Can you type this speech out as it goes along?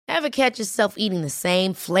Ever catch yourself eating the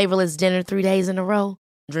same flavorless dinner 3 days in a row?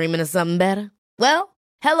 Dreaming of something better? Well,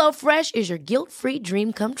 HelloFresh is your guilt-free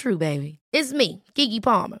dream come true, baby. It's me, Keke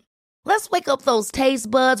Palmer. Let's wake up those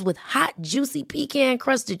taste buds with hot, juicy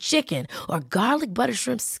pecan-crusted chicken or garlic butter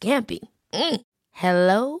shrimp scampi.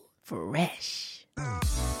 Hello Fresh.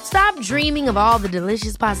 Stop dreaming of all the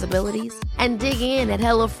delicious possibilities and dig in at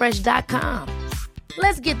HelloFresh.com.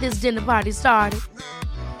 Let's get this dinner party started.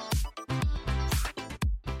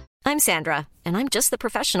 I'm Sandra, and I'm just the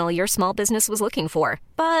professional your small business was looking for.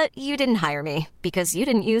 But you didn't hire me because you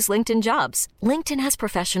didn't use LinkedIn Jobs. LinkedIn has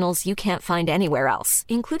professionals you can't find anywhere else,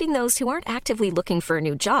 including those who aren't actively looking for a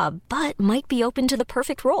new job, but might be open to the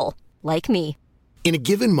perfect role, like me. In a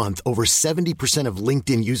given month, over 70% of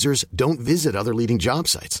LinkedIn users don't visit other leading job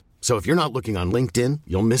sites. So if you're not looking on LinkedIn,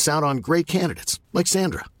 you'll miss out on great candidates like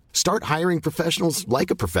Sandra. Start hiring professionals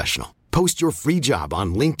like a professional. Post your free job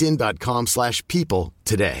on linkedin.com/people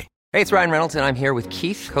today. Hey, it's Ryan Reynolds, and I'm here with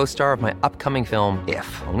Keith, co-star of my upcoming film, If,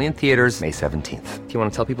 only in theaters May 17th. Do you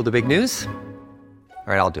want to tell people the big news?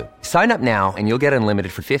 All right, I'll do it. Sign up now and you'll get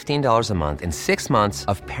unlimited for $15 a month and 6 months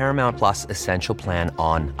of Paramount Plus Essential Plan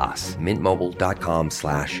on us.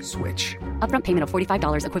 MintMobile.com/switch. Upfront payment of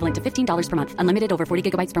 $45 equivalent to $15 per month. Unlimited over 40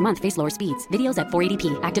 gigabytes per month. Face lower speeds. Videos at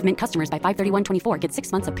 480p. Active Mint customers by 531.24 get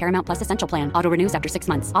 6 months of Paramount Plus Essential Plan. Auto renews after 6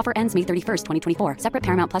 months. Offer ends May 31st, 2024. Separate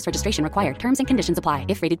Paramount Plus registration required. Terms and conditions apply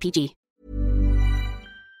if rated PG.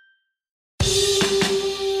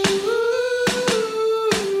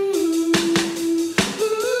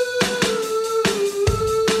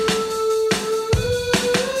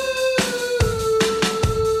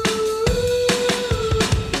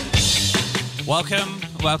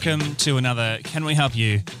 Welcome to another Can We Help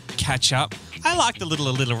You Catch Up? I like the little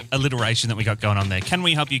alliteration that we got going on there. Can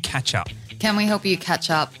we help you catch up? Can we help you catch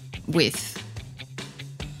up with?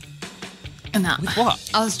 No. With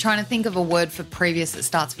what? I was trying to think of a word for previous that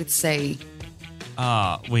starts with C.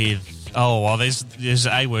 There's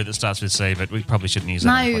a word that starts with C, but we probably shouldn't use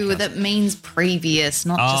that. No, that means previous,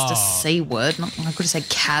 not just a C word. I could have said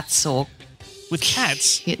cats or with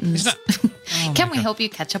cats. Kittens. Can we help you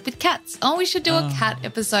catch up with cats? Oh, we should do a cat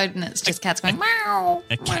episode, and it's just cats going meow.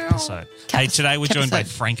 A cat episode. Hey, today we're joined by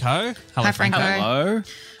Franco. Hello, Hi, Franco. Hello.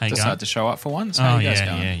 How you Decided going? to show up for once. How are you guys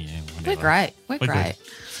going? Yeah. We're great. We're great. Good.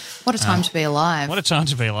 What a time to be alive. What a time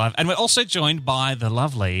to be alive. And we're also joined by the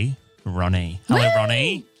lovely Ronnie. Hello,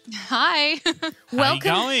 Ronnie. Hi. Welcome How you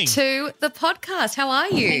going? to the podcast. How are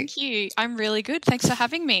you? Thank you. I'm really good. Thanks for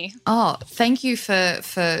having me. Oh, thank you for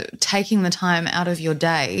taking the time out of your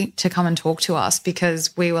day to come and talk to us,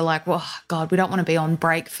 because we were like, well, God, we don't want to be on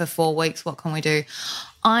break for 4 weeks. What can we do?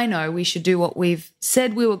 I know we should do what we've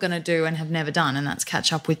said we were going to do and have never done, and that's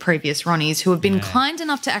catch up with previous Ronnies who have been kind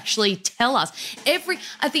enough to actually tell us.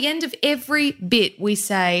 At the end of every bit, we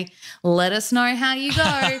say, let us know how you go.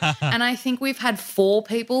 And I think we've had 4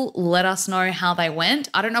 people let us know how they went.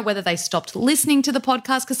 I don't know whether they stopped listening to the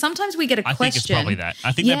podcast, because sometimes we get a question. I think it's probably that.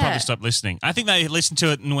 I think they probably stopped listening. I think they listened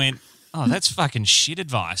to it and went, oh, that's fucking shit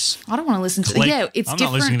advice. I don't want to listen to it. Yeah, it's I'm different.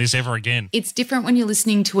 not listening to this ever again. It's different when you're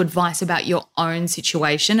listening to advice about your own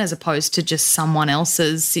situation as opposed to just someone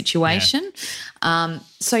else's situation. Yeah.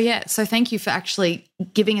 So thank you for actually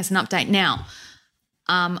giving us an update. Now,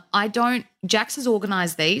 Jax has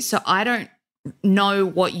organised these, so I don't know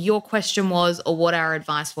what your question was or what our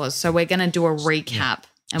advice was. So we're going to do a recap. Yeah.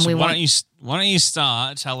 And so why don't you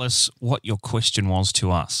start? Tell us what your question was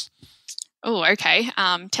to us. Oh, okay.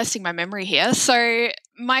 Testing my memory here. So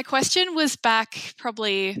my question was back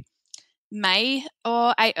probably May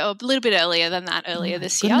or a little bit earlier than that,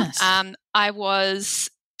 this year. I was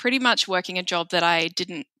pretty much working a job that I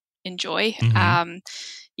didn't enjoy. Mm-hmm.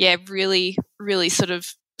 Really, really sort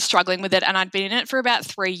of struggling with it. And I'd been in it for about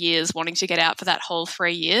 3 years, wanting to get out for that whole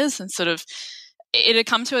 3 years, and sort of it had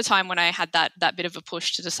come to a time when I had that bit of a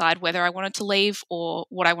push to decide whether I wanted to leave or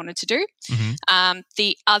what I wanted to do. Mm-hmm.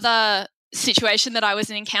 The other situation that I was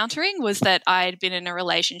encountering was that I'd been in a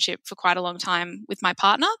relationship for quite a long time with my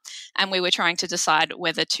partner, and we were trying to decide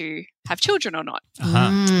whether to have children or not.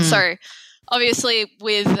 Uh-huh. So obviously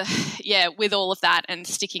with all of that and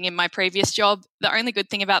sticking in my previous job, the only good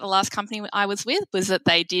thing about the last company I was with was that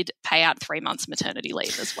they did pay out 3 months maternity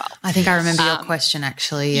leave as well. I think I remember your question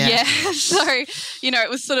actually. Yeah. So, it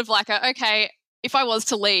was sort of like, okay, if I was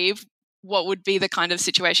to leave, what would be the kind of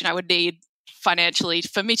situation I would need financially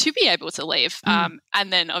for me to be able to leave.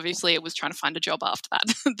 And then obviously it was trying to find a job after that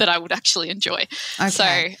that I would actually enjoy. Okay. So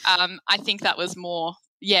I think that was more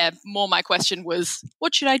my question was,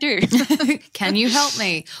 what should I do? Can you help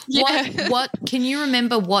me? Yeah. What can you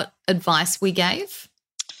remember what advice we gave?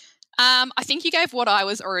 I think you gave what I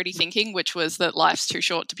was already thinking, which was that life's too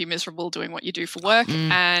short to be miserable doing what you do for work.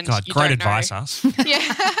 And God, you great don't advice, know. us.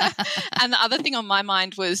 Yeah. And the other thing on my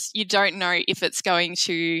mind was you don't know if it's going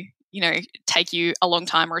to, take you a long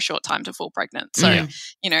time or a short time to fall pregnant. So,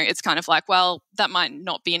 it's kind of like, well, that might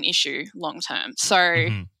not be an issue long term. So,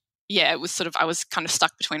 yeah, it was I was kind of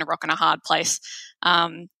stuck between a rock and a hard place.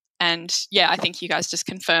 And yeah, I think you guys just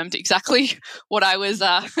confirmed exactly what I was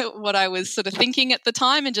sort of thinking at the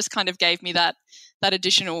time, and just kind of gave me that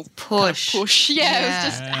additional push. Kind of push. Yeah, it was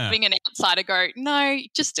just having an outsider go, no,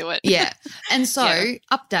 just do it. Yeah. And so,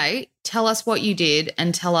 update, tell us what you did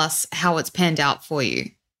and tell us how it's panned out for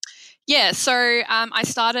you. Yeah, so I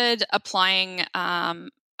started applying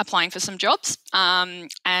for some jobs,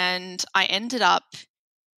 and I ended up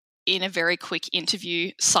in a very quick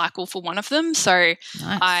interview cycle for one of them. So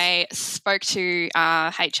I spoke to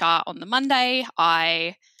HR on the Monday.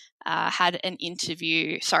 I had an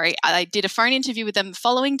interview. I did a phone interview with them the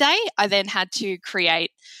following day. I then had to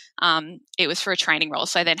create. It was for a training role,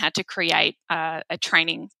 so I then had to create a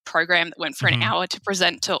training program that went for an hour to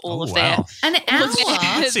present to all of their. An hour?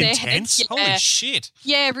 That's intense. Holy shit!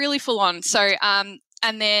 Yeah, really full on. So,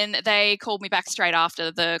 and then they called me back straight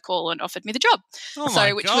after the call and offered me the job.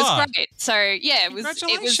 Which was great. So yeah, it was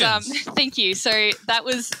thank you. So that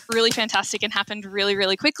was really fantastic and happened really,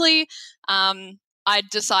 really quickly. I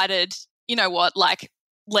decided, you know what,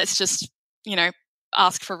 let's just,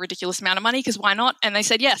 ask for a ridiculous amount of money, because why not? And they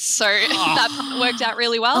said yes. So that worked out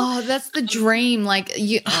really well. Oh, that's the dream. I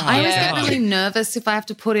always get really nervous if I have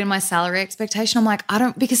to put in my salary expectation. I'm like,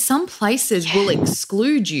 because some places will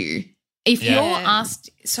exclude you. If you're asked,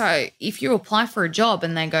 if you apply for a job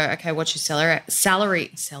and they go, okay, what's your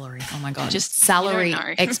salary? Oh my God, just salary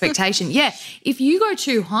expectation. Yeah. If you go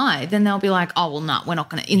too high, then they'll be like, oh, well, no, we're not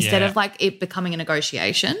going to, instead of it becoming a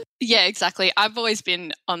negotiation. Yeah, exactly. I've always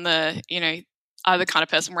been on the, I'm the kind of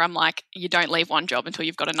person where I'm like, you don't leave one job until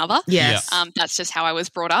you've got another. Yes. That's just how I was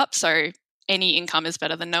brought up. So any income is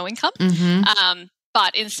better than no income. Mm-hmm.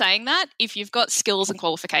 But in saying that, if you've got skills and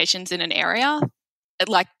qualifications in an area,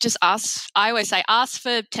 just ask. I always say ask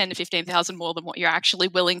for 10 to 15,000 more than what you're actually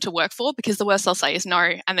willing to work for, because the worst they'll say is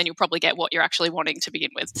no, and then you'll probably get what you're actually wanting to begin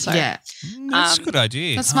with. So that's a good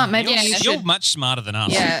idea. That's smart. Maybe you're much smarter than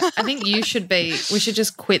us. Yeah, I think you should be. We should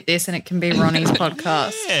just quit this, and it can be Ronnie's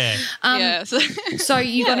podcast. Yeah. So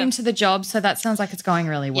you got into the job. So that sounds like it's going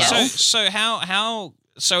really well. So how?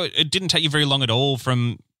 So it didn't take you very long at all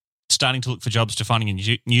from starting to look for jobs to finding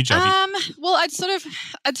a new job. Well, I'd sort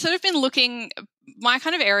of been looking. My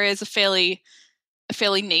kind of area is a fairly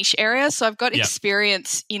niche area, so I've got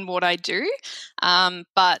experience in what I do,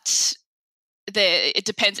 but it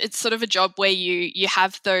depends. It's sort of a job where you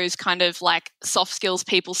have those kind of soft skills,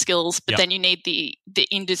 people skills, but then you need the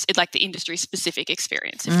industry specific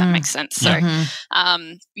experience, if that makes sense. So,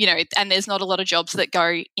 and there's not a lot of jobs that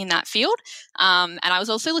go in that field. And I was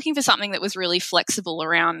also looking for something that was really flexible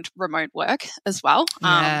around remote work as well.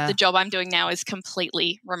 The job I'm doing now is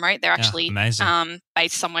completely remote. They're actually based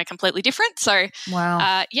somewhere completely different. So,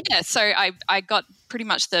 wow. So I got pretty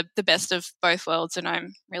much the best of both worlds, and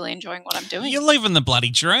I'm really enjoying what I'm doing. You're living the bloody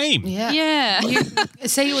dream. Yeah.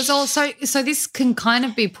 It was all so this can kind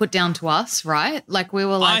of be put down to us, right? We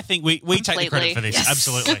were I think we take the credit for this. Yes.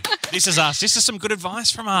 Absolutely. This is us. This is some good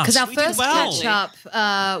advice from us. Because our first catch up,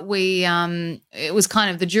 it was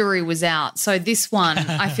kind of the jury was out. So this one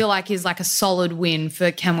I feel like is a solid win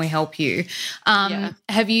for Can We Help You?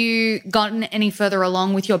 Have you gotten any further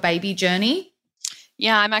along with your baby journey?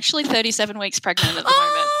 Yeah, I'm actually 37 weeks pregnant at the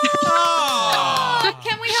moment.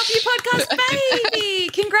 Can We Help You podcast baby?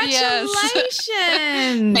 Congratulations.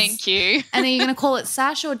 Thank you. And are you going to call it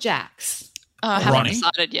Sash or Jax? I haven't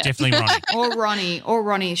decided yet. Definitely Ronnie. Or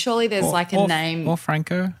Ronnie. Surely there's a name. Or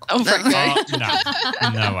Franco. Oh, Franco.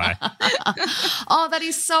 No way. Oh, that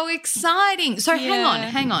is so exciting. So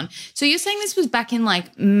hang on. So you're saying this was back in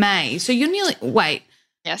May. So you're nearly – wait.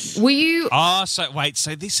 Yes. Were you? Oh, so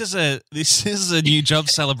this is a new job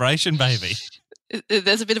celebration, baby.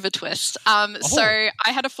 There's a bit of a twist. So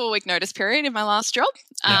I had a 4-week notice period in my last job,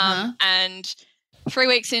 and 3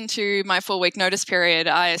 weeks into my 4-week notice period,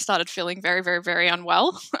 I started feeling very, very, very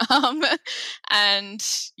unwell, and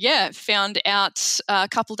found out a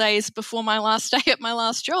couple days before my last day at my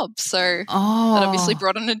last job. So that obviously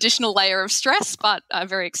brought an additional layer of stress, but a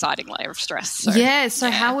very exciting layer of stress.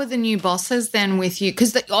 So, how were the new bosses then with you?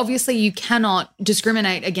 Because obviously you cannot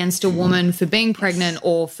discriminate against a woman for being pregnant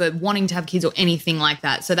or for wanting to have kids or anything like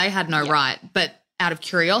that. So they had no right. But out of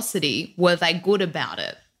curiosity, were they good about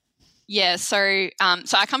it? Yeah, so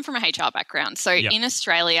I come from a HR background. So in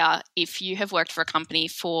Australia, if you have worked for a company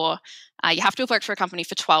for you have to have worked for a company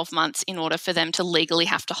for 12 months in order for them to legally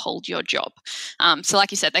have to hold your job. So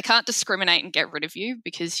like you said, they can't discriminate and get rid of you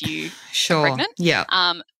because you are pregnant. Yeah.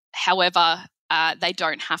 However, they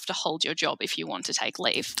don't have to hold your job if you want to take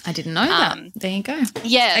leave. I didn't know that. There you go.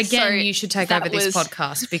 Yeah. Again, so you should take over this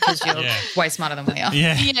podcast because you're way smarter than we are.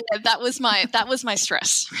 Yeah. That was my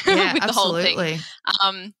stress yeah, with absolutely. the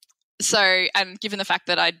whole thing. So, and given the fact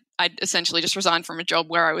that I essentially just resigned from a job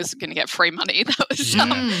where I was going to get free money,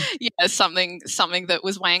 that was something that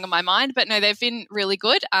was weighing on my mind. But no, they've been really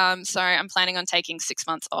good. So I'm planning on taking 6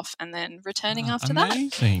 months off and then returning after that.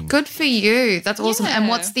 Good for you. That's awesome. And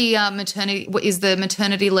what's the maternity? Is the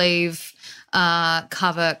maternity leave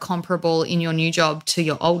cover comparable in your new job to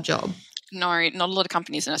your old job? No, not a lot of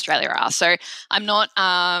companies in Australia are. So I'm not.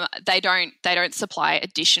 They don't supply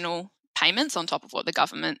additional payments on top of what the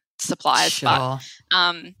government supplies. Sure.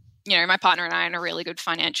 But my partner and I are in a really good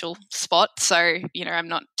financial spot, so I'm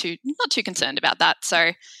not too concerned about that.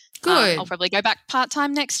 So good. I'll probably go back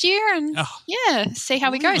part-time next year and see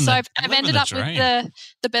how we go. So I've ended up with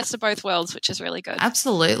the best of both worlds, which is really good.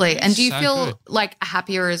 Absolutely. And do you feel like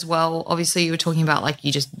happier as well? Obviously you were talking about like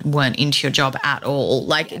you just weren't into your job at all.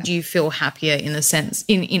 Like do you feel happier in the sense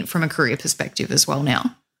in from a career perspective as well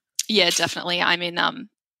now? Yeah, definitely.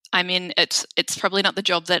 It's probably not the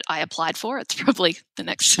job that I applied for. It's probably the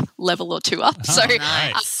next level or two up. Oh, so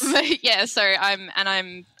nice. So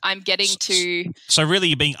I'm getting to. So really,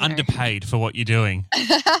 you're being underpaid for what you're doing.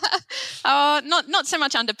 Not so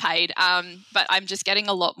much underpaid. But I'm just getting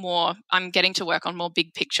a lot more. I'm getting to work on more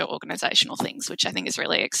big picture organizational things, which I think is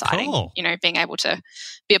really exciting. Cool. Being able to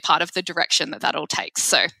be a part of the direction that all takes.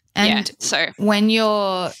 So when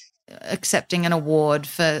you're accepting an award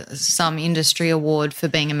for some industry award for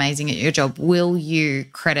being amazing at your job, will you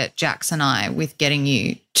credit Jax and I with getting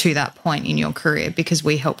you to that point in your career because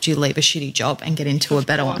we helped you leave a shitty job and get into a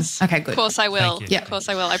better one? Okay, good. Of course I will. Yeah. Of course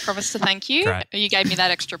I will. I promise to thank you. Great. You gave me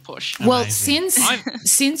that extra push. Well,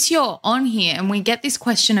 since you're on here and we get this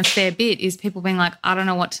question a fair bit is people being like, I don't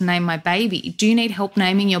know what to name my baby. Do you need help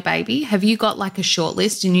naming your baby? Have you got like a short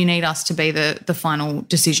list and you need us to be the final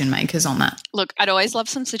decision makers on that? Look, I'd always love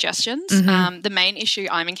some suggestions. Mm-hmm. The main issue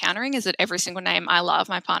I'm encountering is that every single name I love,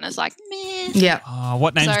 my partner's like, meh. Yeah.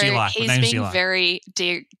 What names do you like? He's being very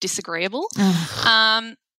disagreeable.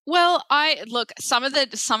 Well, some of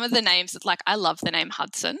the names like I love the name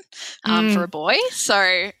Hudson for a boy.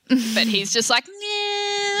 So, but he's just like, meh.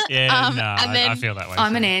 Yeah, I feel that way.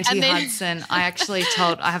 I'm an anti-Hudson. I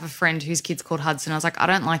have a friend whose kid's called Hudson. I was like, I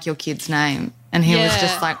don't like your kid's name. And he was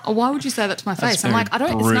just like, oh, why would you say that to my face? I'm like, I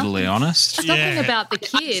don't. Brutally honest. It's nothing about the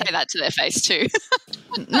kid. I say that to their face too.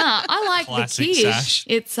 No, I like Classic the kid. Sash.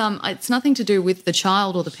 It's nothing to do with the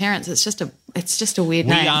child or the parents. It's just a weird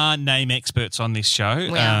name. We are name experts on this show.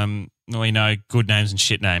 We know good names and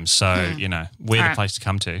shit names, so we're the place to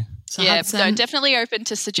come to. So Hudson, definitely open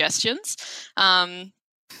to suggestions.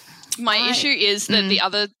 My issue is that the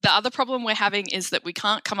other problem we're having is that we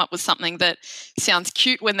can't come up with something that sounds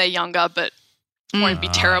cute when they're younger, but won't be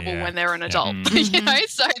terrible when they're an adult. So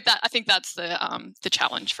I think that's the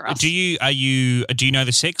challenge for us. Do you know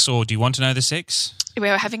the sex, or do you want to know the sex?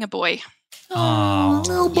 We're having a boy. Oh,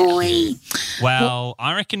 little boy. Well,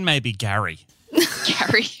 I reckon maybe Gary.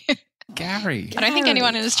 Gary. I don't think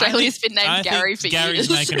anyone in Australia has been named Gary for Gary's years.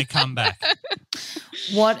 making a comeback.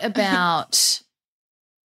 What about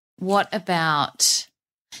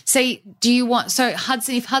see, do you want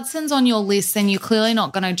Hudson, if Hudson's on your list, then you're clearly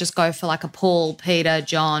not going to just go for like a Paul, Peter,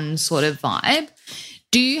 John sort of vibe.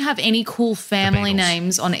 Do you have any cool family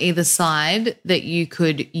names on either side that you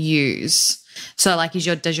could use? So like does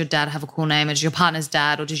your dad have a cool name, or does your partner's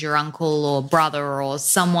dad, or does your uncle or brother or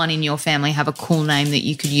someone in your family have a cool name that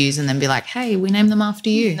you could use and then be like, hey, we named them after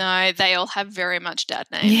you? No, they all have very much dad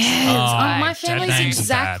names. Yes. My family's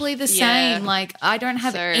exactly the same. Like I don't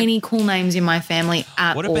have any cool names in my family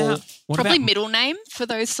at all. Probably middle name for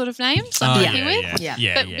those sort of names I'm dealing with.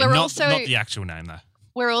 Yeah. We're not the actual name though.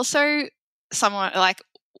 We're also somewhat like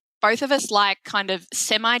both of us like kind of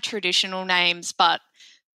semi-traditional names, but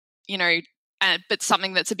but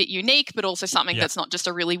something that's a bit unique, but also something that's not just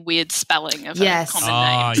a really weird spelling of a common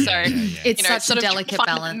name. So it's such a delicate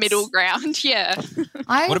balance. Middle ground,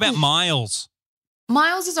 What about Miles?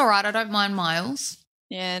 Miles is all right. I don't mind Miles.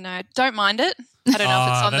 Yeah, no, don't mind it. I don't know if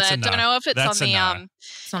it's on that's a the. no. Don't know if it's That's on a the.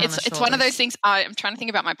 no. It's one of those things. I'm trying to think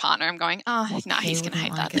about my partner. I'm going, oh no, he's going to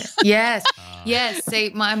hate like that. Yes, yes. See,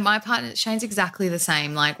 my partner Shane's exactly the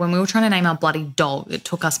same. Like when we were trying to name our bloody dog, it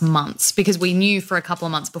took us months because we knew for a couple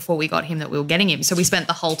of months before we got him that we were getting him. So we spent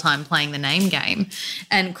the whole time playing the name game,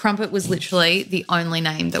 and Crumpet was literally the only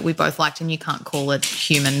name that we both liked, and you can't call it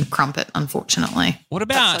human Crumpet, unfortunately. What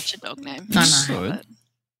about? That's such a dog name. I know.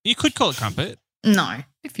 You could call it Crumpet. No.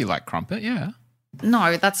 If you like Crumpet, yeah.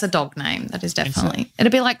 No, that's a dog name. That is definitely.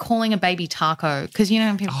 It'd be like calling a baby Taco because you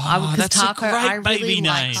know people. That's Taco, a great I really baby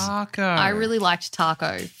name. Taco. I really liked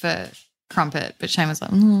Taco for Crumpet, but Shane was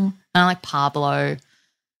like, And I like Pablo,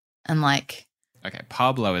 and like. Okay,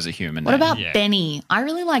 Pablo is a human What name. about Benny? I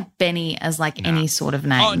really like Benny as like any sort of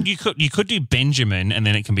name. Oh, you could do Benjamin, and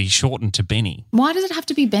then it can be shortened to Benny. Why does it have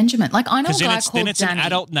to be Benjamin? Like I know a guy called then it's Danny. an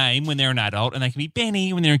adult name when they're an adult, and they can be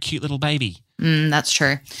Benny when they're a cute little baby. That's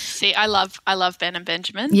true. See, I love Ben and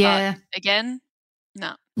Benjamin. Yeah. But again,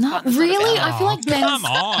 no. Not really. I feel like come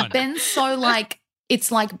on. Ben's so like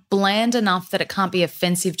it's like bland enough that it can't be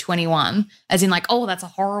offensive to anyone, as in like, oh, that's a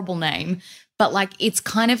horrible name. But like it's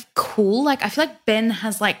kind of cool. Like I feel like Ben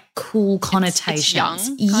has like cool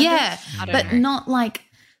connotations. It's young, but not like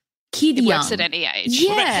kid It young. works at any age. Yeah.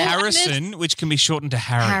 What about Harrison, which can be shortened to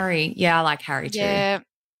Harry? Harry. Yeah, I like Harry too. Yeah,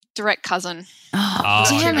 direct cousin. Oh,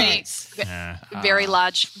 damn Too many- it. Very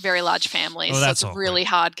large families. Well, so that's it's really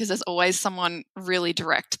hard because there's always someone really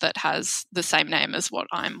direct that has the same name as what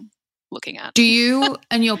I'm looking at. Do you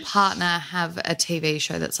and your partner have a TV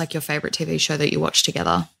show that's like your favorite TV show that you watch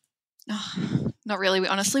together? Oh, not really. We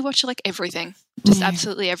honestly watch like everything, just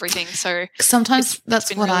absolutely everything. So sometimes that's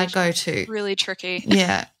been what really, I go to. Really tricky.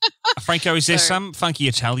 Yeah. Franco, is there some funky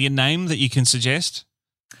Italian name that you can suggest?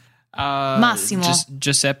 Massimo.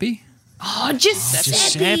 Giuseppe? Oh, Giuseppe.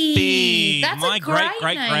 Giuseppe. That's my a great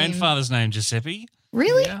great-grandfather's name, Giuseppe.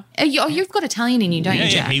 Really? Yeah. You've got Italian in you, don't you, Yeah,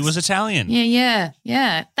 Jax? he was Italian.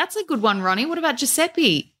 Yeah. That's a good one, Ronnie. What about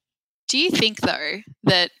Giuseppe? Do you think though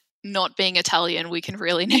that not being Italian, we can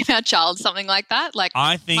really name our child something like that? Like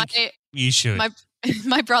I think you should.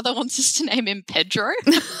 My brother wants us to name him Pedro,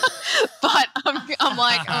 but I'm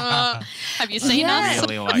like, have you seen us?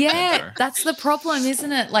 Really like Pedro. That's the problem,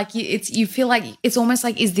 isn't it? Like you feel like it's almost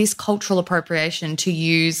like, is this cultural appropriation to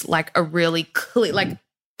use like a really clear, like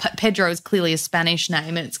Pedro is clearly a Spanish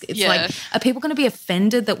name, and it's like, are people going to be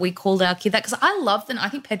offended that we called our kid that? Because I love them. I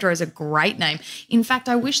think Pedro is a great name. In fact,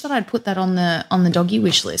 I wish that I'd put that on the doggy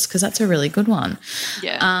wish list because that's a really good one.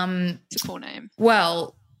 Yeah, it's a cool name.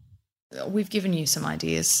 Well, we've given you some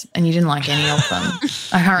ideas and you didn't like any of them.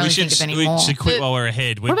 I can't really think of any more. We should quit while we're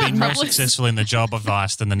ahead. We've been more successful in the job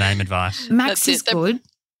advice than the name advice. Max is good.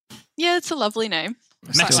 Yeah, it's a lovely name.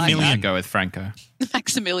 Maximilian. I'd go with Franco.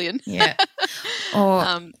 Maximilian. Yeah.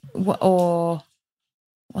 Or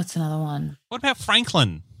what's another one? What about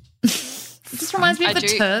Franklin? This reminds me of the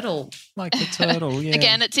turtle. Like the turtle, yeah.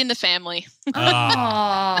 Again, it's in the family.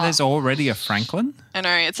 There's already a Franklin? I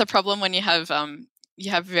know. It's a problem when you have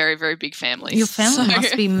very, very big families. Your family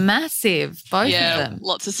must be massive, both of them.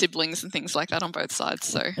 Lots of siblings and things like that on both sides.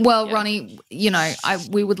 So, well, Ronnie,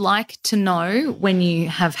 we would like to know when you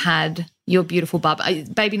have had your beautiful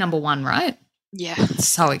baby number one, right? Yeah. It's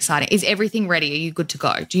so exciting. Is everything ready? Are you good to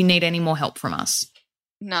go? Do you need any more help from us?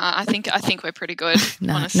 No, I think we're pretty good,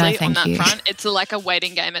 honestly, on that front. It's like a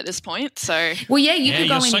waiting game at this point. So, well, yeah, you could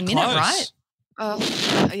go in a minute, right?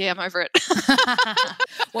 Oh, yeah, I'm over it.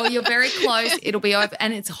 Well, you're very close. It'll be over,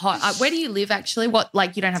 and it's hot. Where do you live, actually?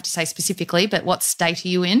 You don't have to say specifically, but what state are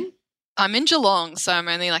you in? I'm in Geelong, so I'm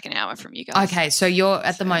only like an hour from you guys. Okay, so you're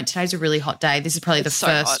at the moment. Today's a really hot day. This is probably the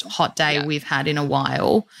first hot day we've had in a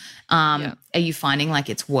while. Are you finding like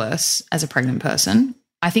it's worse as a pregnant person?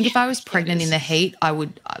 I think if I was pregnant in the heat, I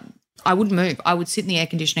would move. I would sit in the air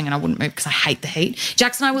conditioning and I wouldn't move because I hate the heat.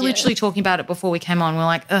 Jax and I were literally talking about it before we came on. We're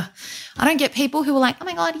like, I don't get people who are like, oh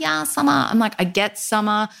my God, yeah, summer. I'm like, I get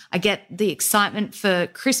summer. I get the excitement for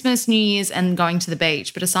Christmas, New Year's and going to the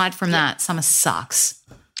beach. But aside from that, summer sucks.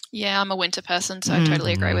 Yeah, I'm a winter person, so I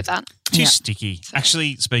totally agree with that. Too sticky.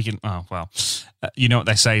 Actually, you know what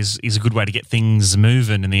they say is a good way to get things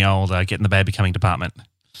moving in the old getting the baby coming department.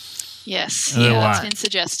 Yes, that's been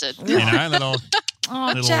suggested. You know, little...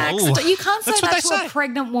 Jax, you can't say that to a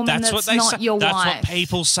pregnant woman that's not your wife. That's what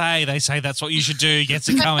people say. They say that's what you should do. Gets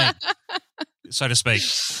it coming, so to speak.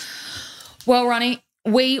 Well, Ronnie,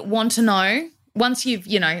 we want to know, once you've,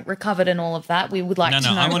 recovered and all of that, we would like to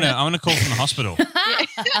know. I want to call from the hospital.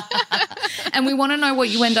 And we want to know what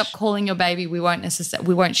you end up calling your baby. We won't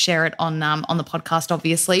share it on the podcast,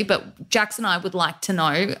 obviously, but Jax and I would like to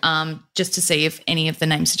know just to see if any of the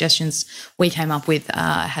name suggestions we came up with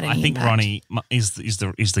had any impact. Ronnie is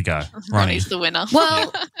the go. Ronnie's the winner.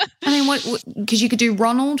 Well, I mean, what because you could do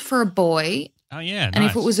Ronald for a boy. Oh yeah, and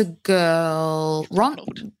if it was a girl,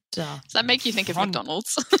 Ronald. Does that make you think of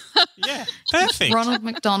McDonald's? Yeah, perfect. Ronald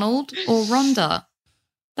McDonald or Rhonda.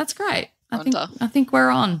 That's great. I think we're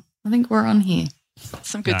on. I think we're on here.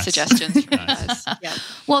 Some good suggestions from you guys. Yeah.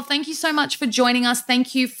 Well, thank you so much for joining us.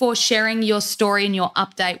 Thank you for sharing your story and your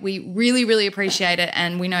update. We really, really appreciate it.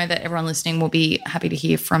 And we know that everyone listening will be happy to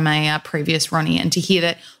hear from a previous Ronnie and to hear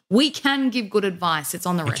that we can give good advice. It's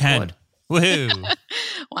on the record. Woohoo.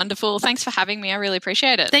 Wonderful. Thanks for having me. I really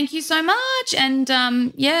appreciate it. Thank you so much. And,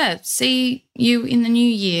 see you in the new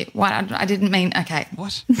year. What? I didn't mean, okay.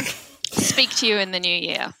 What? Speak to you in the new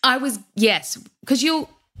year. Yes, because Well,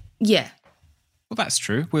 that's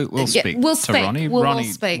true. We'll speak to Ronnie.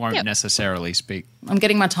 Ronnie won't necessarily speak. I'm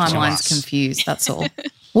getting my timelines confused, that's all.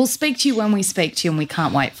 We'll speak to you when we speak to you, and we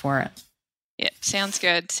can't wait for it. Yeah, sounds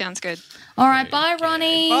good. All right, bye,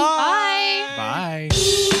 Ronnie. Bye. Bye.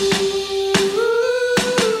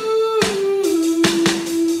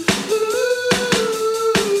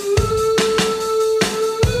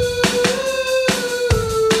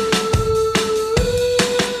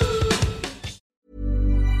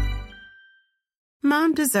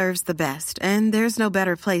 Mom deserves the best, and there's no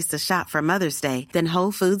better place to shop for Mother's Day than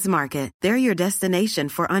Whole Foods Market. They're your destination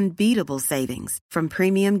for unbeatable savings, from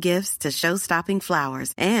premium gifts to show-stopping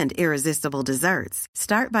flowers and irresistible desserts.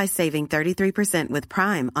 Start by saving 33% with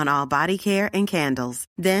Prime on all body care and candles.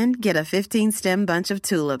 Then get a 15-stem bunch of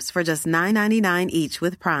tulips for just $9.99 each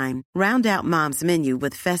with Prime. Round out Mom's menu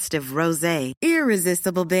with festive rosé,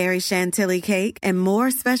 irresistible berry chantilly cake, and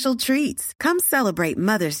more special treats. Come celebrate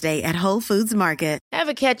Mother's Day at Whole Foods Market.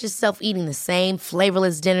 Ever catch yourself eating the same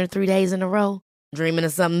flavorless dinner 3 days in a row? Dreaming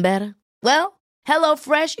of something better? Well,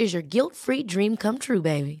 HelloFresh is your guilt-free dream come true,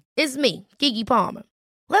 baby. It's me, Keke Palmer.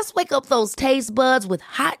 Let's wake up those taste buds with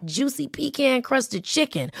hot, juicy pecan-crusted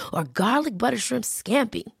chicken or garlic butter shrimp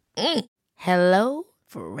scampi. Hello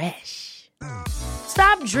Fresh.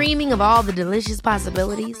 Stop dreaming of all the delicious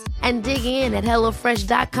possibilities and dig in at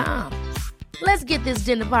HelloFresh.com. Let's get this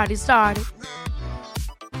dinner party started.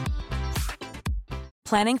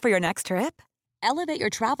 Planning for your next trip? Elevate your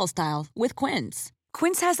travel style with Quince.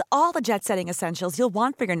 Quince has all the jet-setting essentials you'll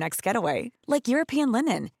want for your next getaway, like European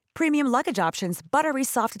linen, premium luggage options, buttery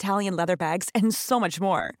soft Italian leather bags, and so much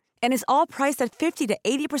more. And is all priced at 50 to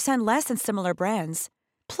 80% less than similar brands.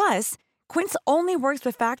 Plus, Quince only works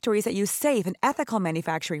with factories that use safe and ethical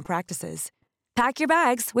manufacturing practices. Pack your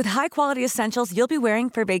bags with high-quality essentials you'll be wearing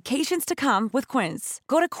for vacations to come with Quince.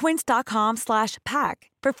 Go to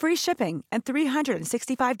quince.com/pack for free shipping and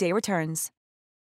 365-day returns.